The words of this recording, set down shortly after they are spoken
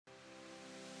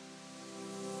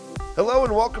Hello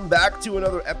and welcome back to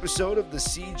another episode of the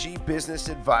CG Business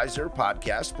Advisor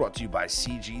podcast brought to you by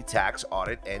CG Tax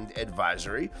Audit and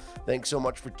Advisory. Thanks so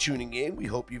much for tuning in. We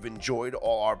hope you've enjoyed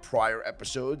all our prior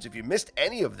episodes. If you missed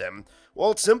any of them,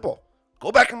 well, it's simple.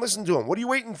 Go back and listen to them. What are you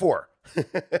waiting for?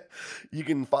 You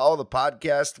can follow the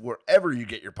podcast wherever you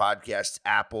get your podcasts,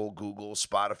 Apple, Google,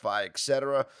 Spotify,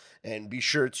 etc. And be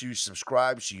sure to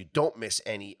subscribe so you don't miss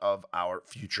any of our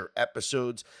future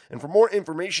episodes. And for more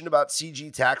information about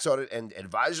CG Tax Audit and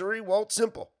Advisory, well, it's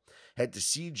simple. Head to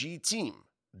cgteam.com.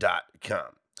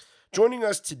 Joining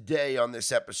us today on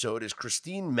this episode is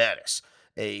Christine Mattis,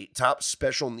 a top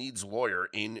special needs lawyer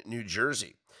in New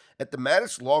Jersey. At the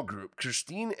Mattis Law Group,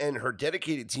 Christine and her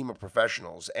dedicated team of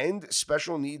professionals and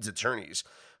special needs attorneys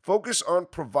focus on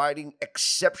providing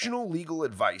exceptional legal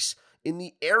advice in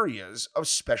the areas of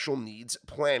special needs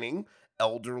planning,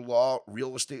 elder law,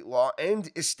 real estate law, and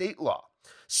estate law.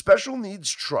 Special needs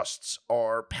trusts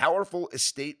are powerful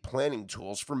estate planning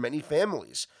tools for many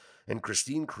families, and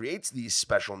Christine creates these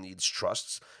special needs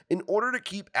trusts in order to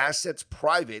keep assets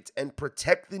private and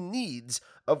protect the needs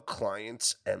of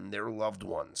clients and their loved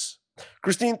ones.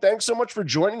 Christine, thanks so much for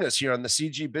joining us here on the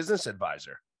CG Business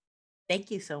Advisor.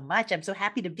 Thank you so much. I'm so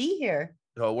happy to be here.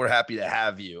 Oh, we're happy to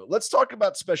have you. Let's talk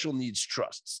about special needs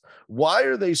trusts. Why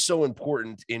are they so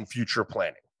important in future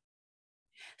planning?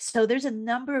 So there's a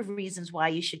number of reasons why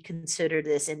you should consider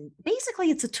this. And basically,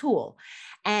 it's a tool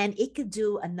and it could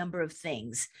do a number of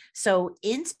things. So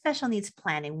in special needs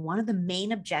planning, one of the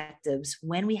main objectives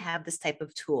when we have this type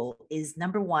of tool is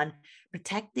number one,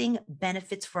 protecting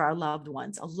benefits for our loved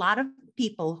ones. A lot of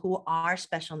people who are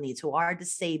special needs, who are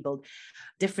disabled,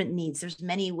 different needs, there's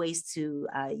many ways to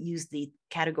use the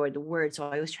category, the word. So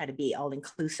I always try to be all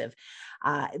inclusive.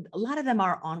 A lot of them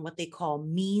are on what they call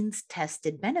means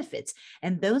tested benefits.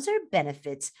 And those are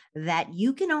benefits that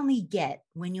you can only get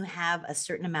when you have a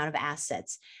certain amount of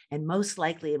assets. And most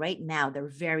likely right now, they're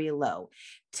very low.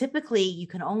 Typically, you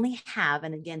can only have,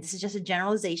 and again, this is just a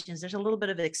generalization, there's a little bit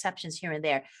of exceptions here and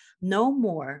there, no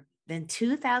more than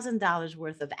 $2,000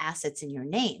 worth of assets in your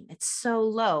name. It's so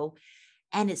low.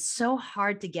 And it's so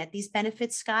hard to get these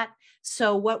benefits, Scott.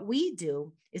 So what we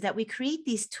do is that we create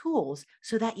these tools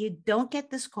so that you don't get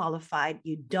disqualified,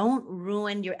 you don't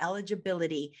ruin your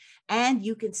eligibility, and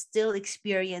you can still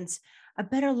experience a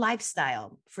better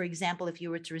lifestyle. For example, if you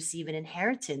were to receive an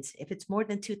inheritance, if it's more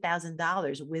than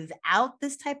 $2,000, without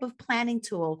this type of planning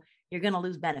tool, you're going to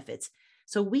lose benefits.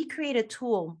 So we create a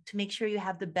tool to make sure you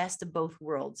have the best of both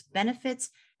worlds, benefits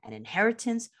and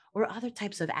inheritance or other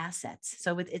types of assets.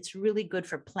 So it's really good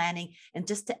for planning and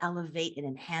just to elevate and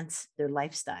enhance their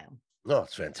lifestyle. No,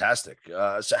 it's fantastic.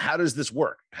 So how does this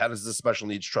work? How does the special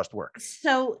needs trust work?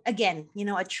 So again,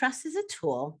 a trust is a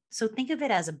tool. So think of it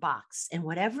as a box, and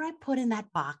whatever I put in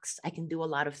that box, I can do a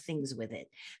lot of things with it.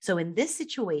 So in this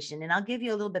situation, and I'll give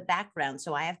you a little bit background.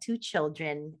 So I have two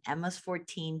children. Emma's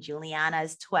 14, Juliana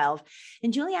is 12,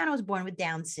 and Juliana was born with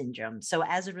Down syndrome. So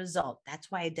as a result, that's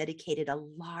why I dedicated a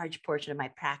large portion of my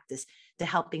practice to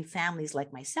helping families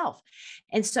like myself.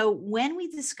 And so when we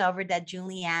discovered that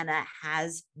Juliana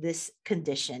has this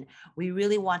condition, we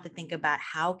really want to think about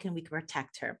how can we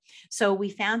protect her. So we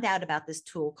found out about this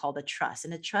tool called a trust,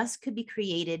 and a trust could be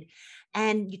created.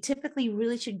 And you typically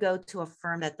really should go to a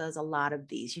firm that does a lot of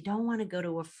these. You don't want to go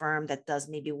to a firm that does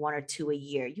maybe one or two a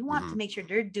year. You want to make sure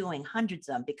they're doing hundreds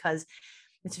of them because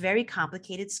it's very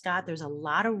complicated, Scott. There's a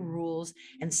lot of rules,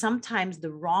 and sometimes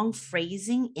the wrong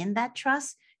phrasing in that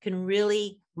trust can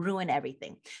really ruin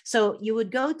everything. So you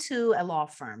would go to a law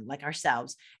firm like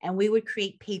ourselves, and we would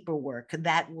create paperwork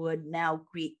that would now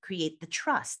create the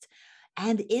trust.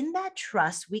 And in that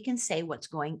trust, we can say what's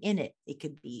going in it. It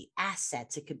could be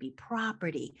assets, it could be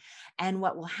property. And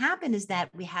what will happen is that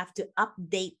we have to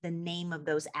update the name of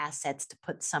those assets to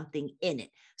put something in it.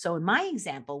 So in my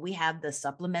example, we have the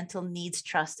Supplemental Needs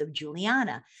Trust of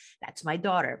Juliana. That's my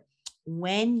daughter.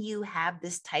 When you have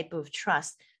this type of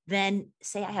trust, then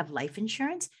say I have life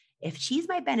insurance. If she's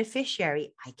my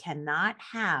beneficiary, I cannot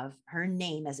have her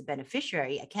name as a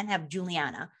beneficiary. I can't have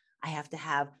Juliana. I have to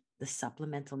have the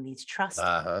Supplemental Needs Trust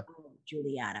of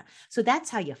Juliana. So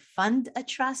that's how you fund a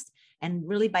trust. And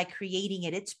really by creating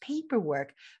it, it's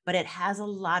paperwork, but it has a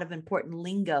lot of important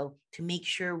lingo to make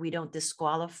sure we don't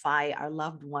disqualify our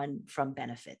loved one from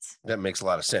benefits. That makes a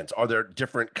lot of sense. Are there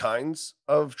different kinds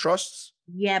of trusts?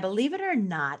 Yeah, believe it or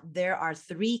not, there are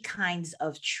three kinds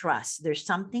of trusts. There's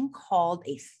something called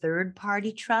a third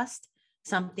party trust,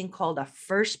 something called a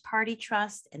first party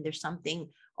trust, and there's something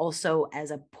also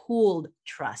as a pooled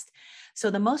trust.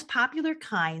 So the most popular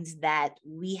kinds that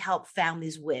we help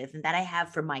families with, and that I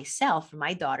have for myself, for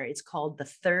my daughter, it's called the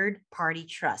third party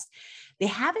trust. They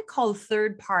have it called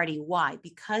third party. Why?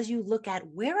 Because you look at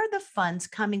where are the funds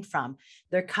coming from?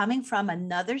 They're coming from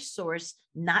another source,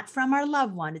 not from our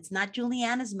loved one. It's not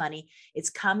Juliana's money.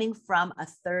 It's coming from a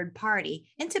third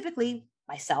party, and typically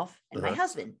myself and my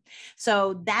husband.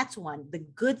 So that's one. The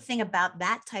good thing about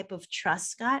that type of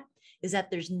trust, Scott, is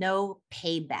that there's no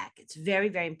payback. It's very,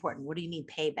 very important. What do you mean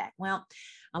payback? Well,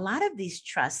 a lot of these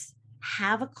trusts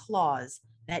have a clause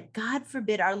that God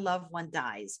forbid our loved one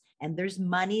dies and there's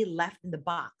money left in the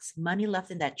box, money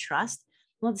left in that trust.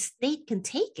 Well, the state can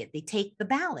take it. They take the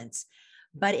balance.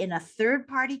 But in a third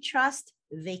party trust,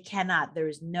 they cannot. There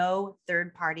is no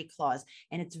third party clause.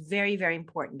 And it's very, very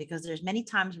important because there's many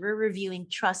times we're reviewing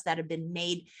trusts that have been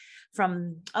made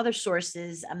from other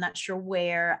sources. I'm not sure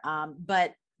where,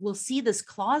 but we'll see this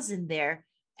clause in there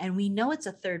and we know it's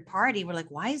a third party. We're like,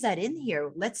 why is that in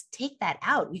here? Let's take that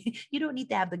out. You don't need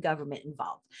to have the government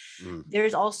involved.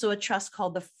 There's also a trust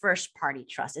called the first party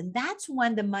trust. And that's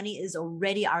when the money is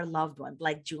already our loved one,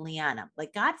 like Juliana.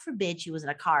 Like, God forbid she was in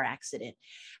a car accident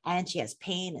and she has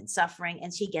pain and suffering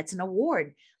and she gets an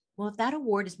award. Well, if that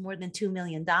award is more than $2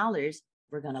 million,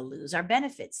 we're going to lose our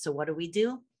benefits. So what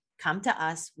do? Come to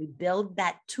us. We build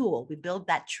that tool. We build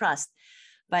that trust.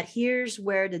 But here's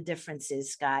where the difference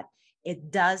is, Scott.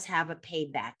 It does have a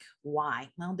payback. Why?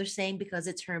 Well, they're saying because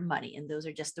it's her money, and those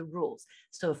are just the rules.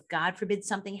 So if God forbid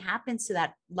something happens to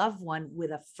that loved one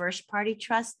with a first party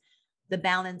trust, the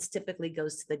balance typically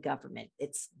goes to the government.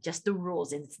 It's just the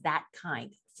rules, and it's that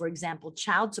kind. For example,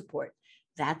 child support,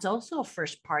 that's also a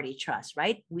first party trust,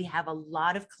 right? We have a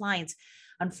lot of clients,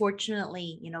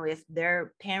 unfortunately, if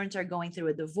their parents are going through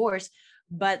a divorce,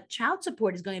 but child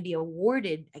support is going to be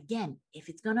awarded again. If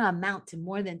it's going to amount to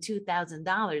more than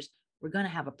 $2,000, we're going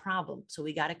to have a problem. So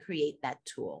we got to create that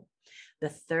tool. The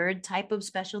third type of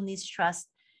special needs trust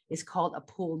is called a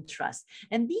pooled trust.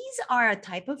 And these are a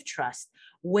type of trust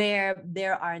where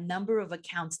there are a number of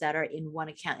accounts that are in one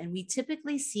account. And we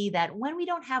typically see that when we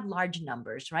don't have large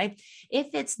numbers, right?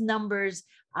 If it's numbers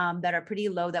that are pretty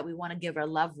low that we want to give our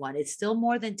loved one, it's still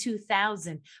more than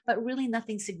 2,000, but really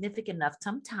nothing significant enough.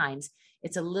 Sometimes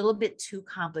it's a little bit too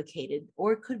complicated,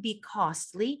 or it could be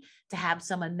costly to have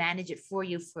someone manage it for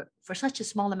you for such a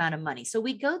small amount of money. So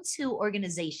we go to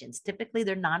organizations, typically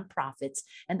they're nonprofits,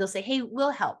 and they'll say, hey,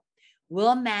 we'll help.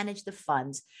 We'll manage the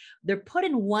funds. They're put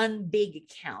in one big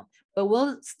account, but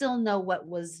we'll still know what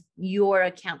was your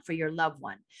account for your loved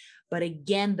one. But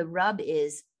again, the rub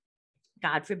is,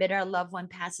 God forbid our loved one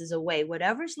passes away,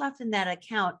 whatever's left in that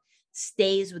account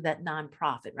stays with that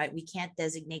nonprofit, right? We can't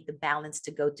designate the balance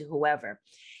to go to whoever.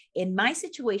 In my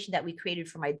situation that we created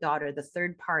for my daughter, the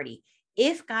third party,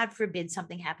 if God forbid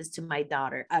something happens to my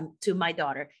daughter,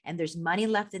 and there's money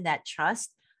left in that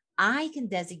trust, I can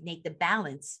designate the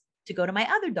balance to go to my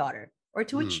other daughter or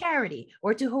to a charity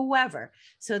or to whoever.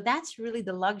 So that's really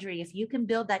the luxury. If you can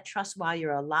build that trust while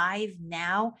you're alive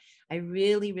now, I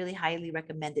really, really highly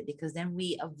recommend it, because then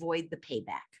we avoid the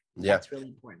payback. Yeah. That's really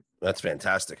important. That's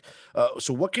fantastic.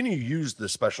 So what can you use the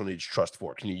special needs trust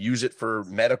for? Can you use it for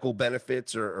medical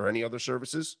benefits or any other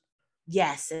services?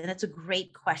 Yes, and that's a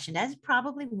great question. That's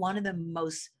probably one of the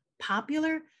most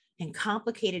popular and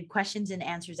complicated questions and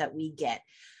answers that we get.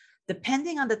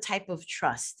 Depending on the type of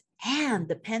trust and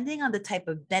depending on the type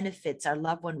of benefits our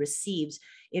loved one receives,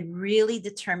 it really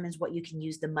determines what you can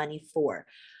use the money for.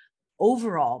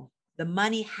 Overall, the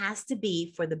money has to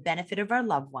be for the benefit of our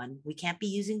loved one. We can't be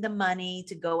using the money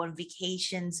to go on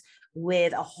vacations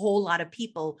with a whole lot of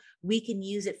people. We can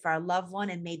use it for our loved one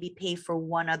and maybe pay for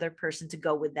one other person to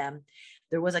go with them.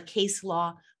 There was a case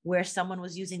law where someone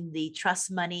was using the trust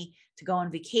money to go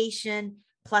on vacation,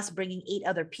 plus bringing 8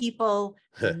 other people.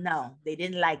 No, they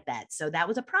didn't like that. So that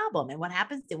was a problem. And what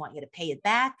happens? They want you to pay it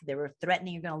back. They were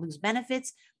threatening you're going to lose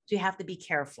benefits. So you have to be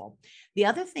careful. The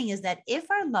other thing is that if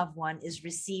our loved one is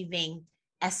receiving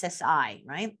SSI,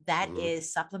 right? That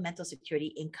is supplemental security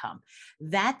income.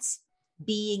 That's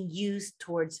being used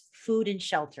towards food and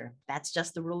shelter. That's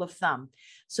just the rule of thumb.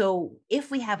 So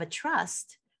if we have a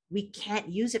trust, we can't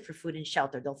use it for food and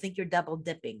shelter. They'll think you're double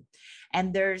dipping.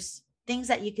 And there's things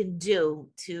that you can do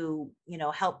to,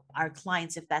 help our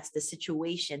clients if that's the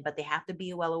situation, but they have to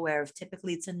be well aware of,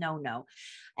 typically it's a no-no.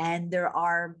 And there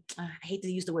are, I hate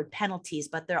to use the word penalties,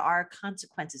 but there are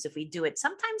consequences if we do it.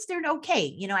 Sometimes they're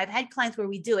okay. I've had clients where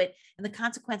we do it and the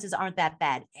consequences aren't that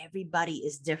bad. Everybody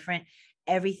is different.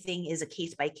 everything is a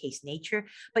case by case nature,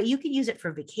 but you can use it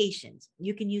for vacations.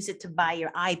 You can use it to buy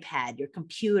your iPad, your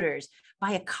computers,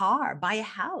 buy a car, buy a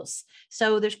house.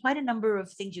 So there's quite a number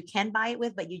of things you can buy it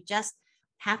with, but you just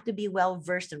have to be well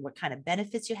versed in what kind of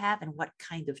benefits you have and what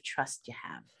kind of trust you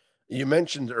have. You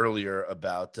mentioned earlier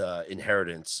about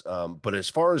inheritance, but as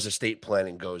far as estate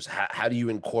planning goes, how do you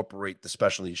incorporate the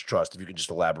special needs trust? If you could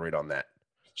just elaborate on that.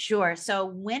 Sure. So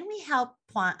when we help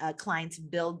clients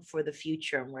build for the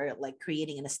future, and we're like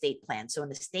creating an estate plan. So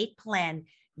an estate plan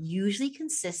usually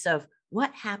consists of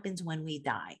what happens when we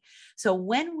die. So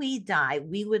when we die,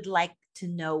 we would like to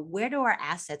know, where do our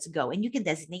assets go? And you can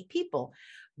designate people,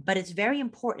 but it's very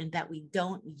important that we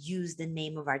don't use the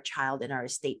name of our child in our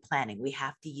estate planning. We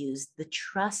have to use the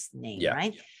trust name, Yeah.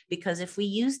 right? Because if we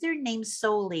use their name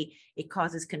solely, it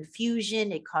causes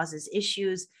confusion, it causes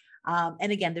issues.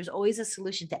 And again, there's always a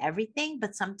solution to everything,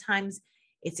 but sometimes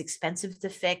it's expensive to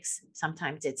fix.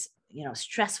 Sometimes it's,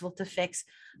 stressful to fix.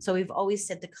 So we've always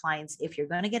said to clients, if you're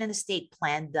going to get an estate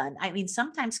plan done, I mean,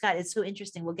 sometimes, Scott, it's so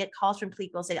interesting. We'll get calls from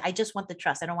people say, I just want the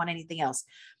trust. I don't want anything else.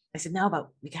 I said, no, but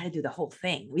we got to do the whole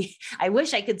thing. I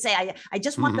wish I could say, I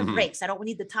just want the brakes. I don't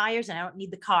need the tires and I don't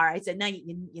need the car. I said, no,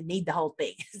 you need the whole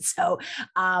thing. So,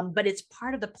 but it's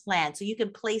part of the plan. So you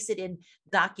can place it in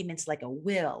documents like a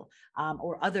will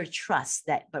or other trusts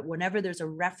but whenever there's a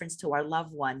reference to our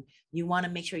loved one, you want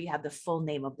to make sure you have the full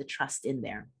name of the trust in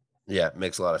there. Yeah,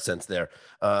 makes a lot of sense there.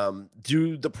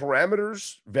 Do the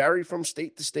parameters vary from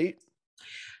state to state?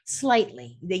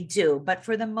 Slightly, they do, but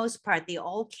for the most part, they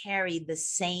all carry the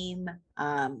same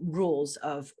rules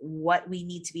of what we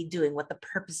need to be doing, what the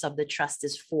purpose of the trust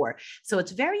is for. So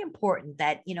it's very important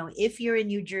that, if you're in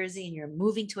New Jersey and you're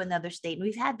moving to another state, and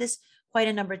we've had this quite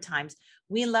a number of times,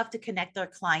 we love to connect our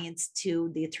clients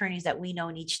to the attorneys that we know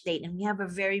in each state. And we have a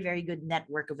very, very good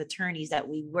network of attorneys that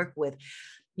we work with.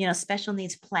 Special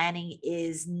needs planning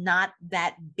is not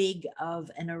that big of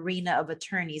an arena of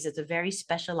attorneys. It's a very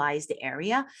specialized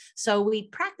area. So we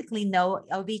practically know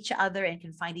of each other and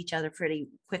can find each other pretty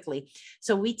quickly.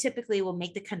 So we typically will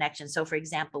make the connection. So for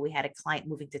example, we had a client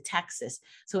moving to Texas.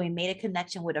 So we made a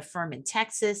connection with a firm in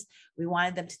Texas. We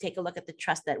wanted them to take a look at the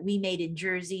trust that we made in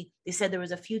Jersey. They said there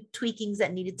was a few tweakings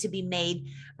that needed to be made,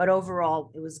 but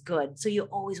overall it was good. So you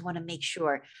always want to make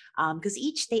sure, because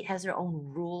each state has their own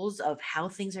rules of how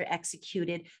things are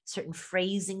executed, certain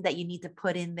phrasing that you need to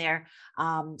put in there.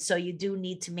 So you do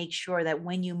need to make sure that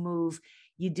when you move,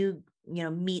 you do,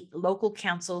 meet local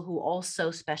counsel who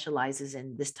also specializes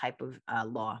in this type of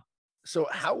law. So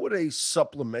how would a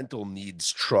supplemental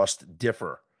needs trust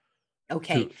differ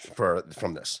Okay.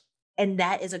 from this? And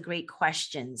that is a great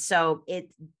question. So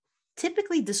it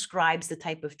typically describes the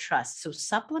type of trust. So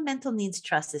supplemental needs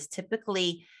trust is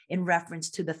typically in reference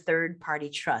to the third party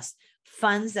trust,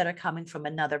 funds that are coming from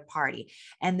another party.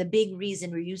 And the big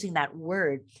reason we're using that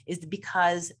word is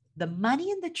because the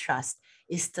money in the trust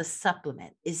is to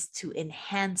supplement, is to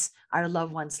enhance our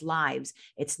loved ones' lives.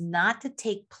 It's not to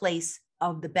take place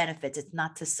of the benefits. It's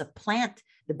not to supplant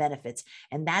the benefits.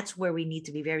 And that's where we need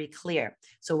to be very clear.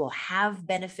 So we'll have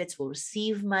benefits, we'll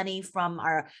receive money from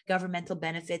our governmental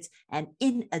benefits. And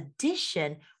in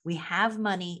addition, we have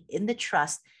money in the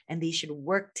trust, and these should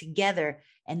work together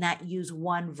and not use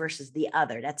one versus the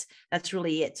other. That's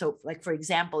really it. So like, for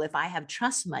example, if I have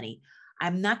trust money,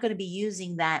 I'm not going to be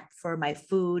using that for my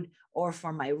food or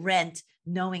for my rent,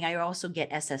 knowing I also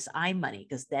get SSI money,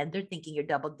 because then they're thinking you're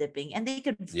double dipping, and they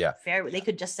could they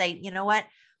could just say, you know what,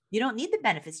 you don't need the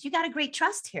benefits. You got a great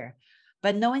trust here.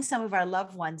 But knowing some of our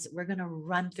loved ones, we're going to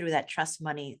run through that trust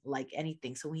money like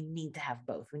anything. So we need to have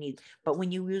both. But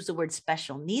when you use the word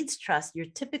special needs trust, you're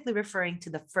typically referring to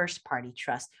the first party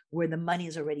trust where the money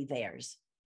is already theirs.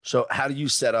 So how do you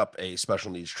set up a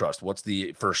special needs trust? What's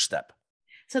the first step?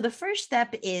 So the first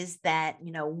step is that,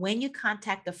 when you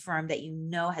contact the firm that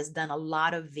has done a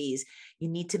lot of these, you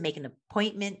need to make an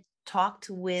appointment, talk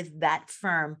with that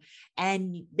firm,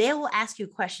 and they will ask you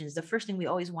questions. The first thing we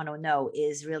always want to know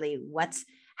is really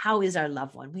how is our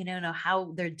loved one? We don't know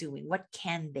how they're doing. What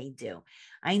can they do?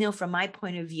 I know from my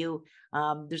point of view,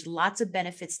 there's lots of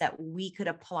benefits that we could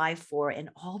apply for. And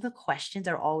all the questions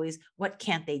are always, what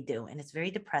can't they do? And it's very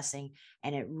depressing.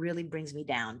 And it really brings me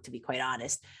down, to be quite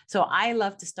honest. So I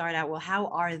love to start out, well, how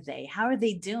are they? How are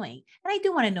they doing? And I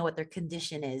do want to know what their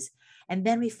condition is. And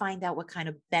then we find out what kind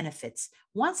of benefits.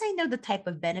 Once I know the type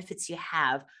of benefits you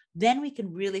have, then we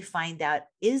can really find out,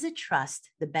 is a trust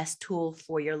the best tool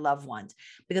for your loved ones?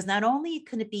 Because not only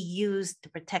can it be used to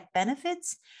protect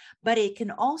benefits, but it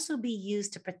can also be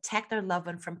used to protect our their loved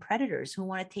one from predators who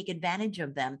want to take advantage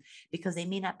of them because they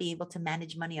may not be able to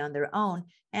manage money on their own.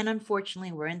 And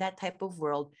unfortunately, we're in that type of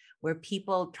world where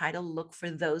people try to look for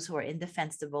those who are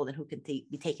indefensible and who can be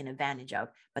taken advantage of,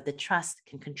 but the trust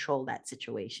can control that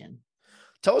situation.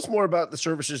 Tell us more about the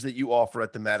services that you offer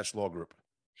at the Mattis Law Group.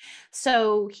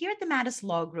 So, here at the Mattis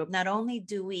Law Group, not only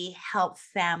do we help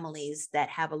families that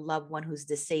have a loved one who's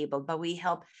disabled, but we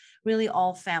help really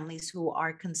all families who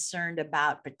are concerned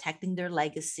about protecting their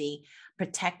legacy,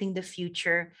 protecting the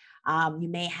future. You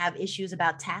may have issues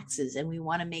about taxes, and we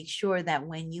want to make sure that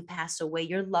when you pass away,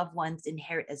 your loved ones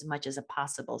inherit as much as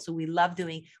possible. So, we love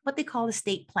doing what they call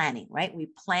estate planning, right? We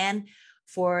plan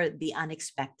for the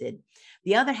unexpected.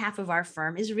 The other half of our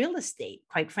firm is real estate.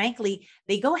 Quite frankly,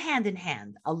 they go hand in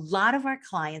hand. A lot of our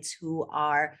clients who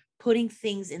are putting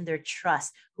things in their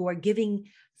trust, who are giving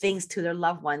things to their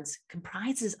loved ones,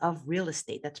 comprises of real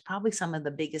estate. That's probably some of the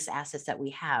biggest assets that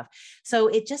we have. So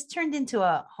it just turned into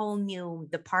a whole new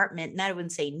department. Not I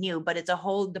wouldn't say new, but it's a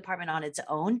whole department on its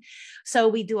own. So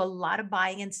we do a lot of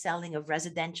buying and selling of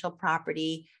residential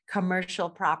property, commercial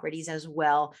properties as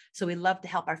well. So we love to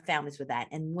help our families with that.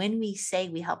 And when we say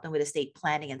we help them with estate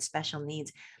planning and special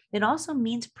needs, it also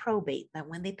means probate, that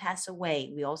when they pass away,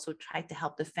 we also try to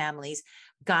help the families,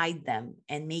 guide them,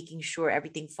 and making sure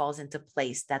everything falls into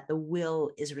place, that the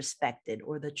will is respected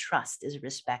or the trust is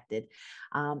respected.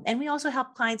 And we also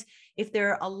help clients if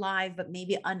they're alive, but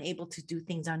maybe unable to do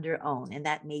things on their own. And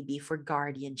that may be for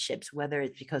guardianships, whether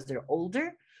it's because they're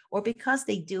older or because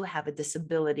they do have a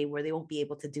disability where they won't be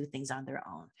able to do things on their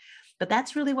own. But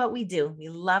that's really what we do. We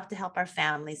love to help our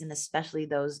families, and especially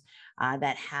those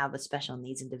that have a special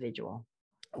needs individual.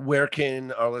 Where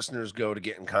can our listeners go to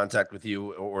get in contact with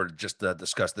you or just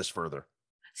discuss this further?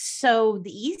 So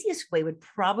the easiest way would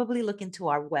probably look into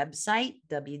our website,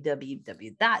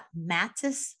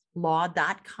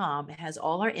 www.mattislaw.com. It has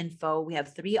all our info. We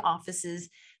have 3 offices.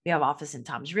 We have office in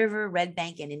Toms River, Red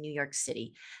Bank, and in New York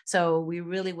City. So we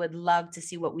really would love to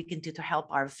see what we can do to help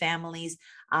our families.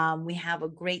 We have a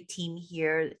great team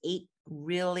here, 8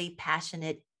 really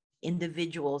passionate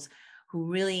individuals who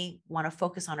really want to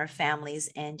focus on our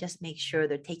families and just make sure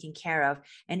they're taken care of.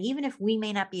 And even if we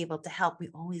may not be able to help, we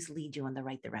always lead you in the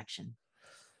right direction.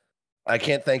 I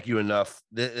can't thank you enough.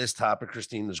 This topic,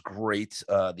 Christine, was great.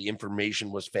 The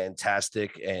information was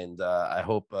fantastic. And I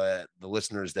hope the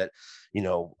listeners that,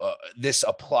 this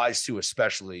applies to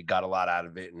especially got a lot out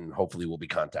of it, and hopefully we'll be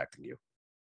contacting you.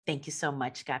 Thank you so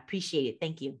much, Scott. Appreciate it.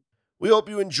 Thank you. We hope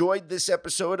you enjoyed this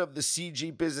episode of the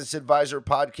CG Business Advisor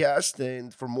podcast.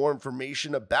 And for more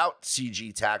information about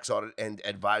CG Tax Audit and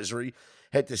Advisory,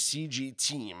 head to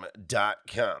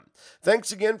cgteam.com.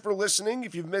 Thanks again for listening.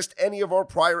 If you've missed any of our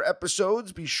prior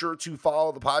episodes, be sure to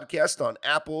follow the podcast on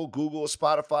Apple, Google,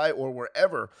 Spotify, or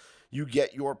wherever you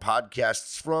get your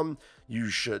podcasts from. You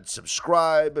should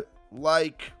subscribe,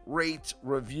 like, rate,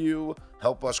 review,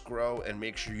 help us grow, and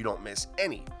make sure you don't miss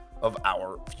any of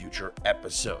our future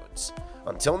episodes.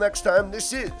 Until next time,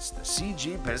 this is the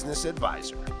CG Business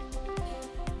Advisor.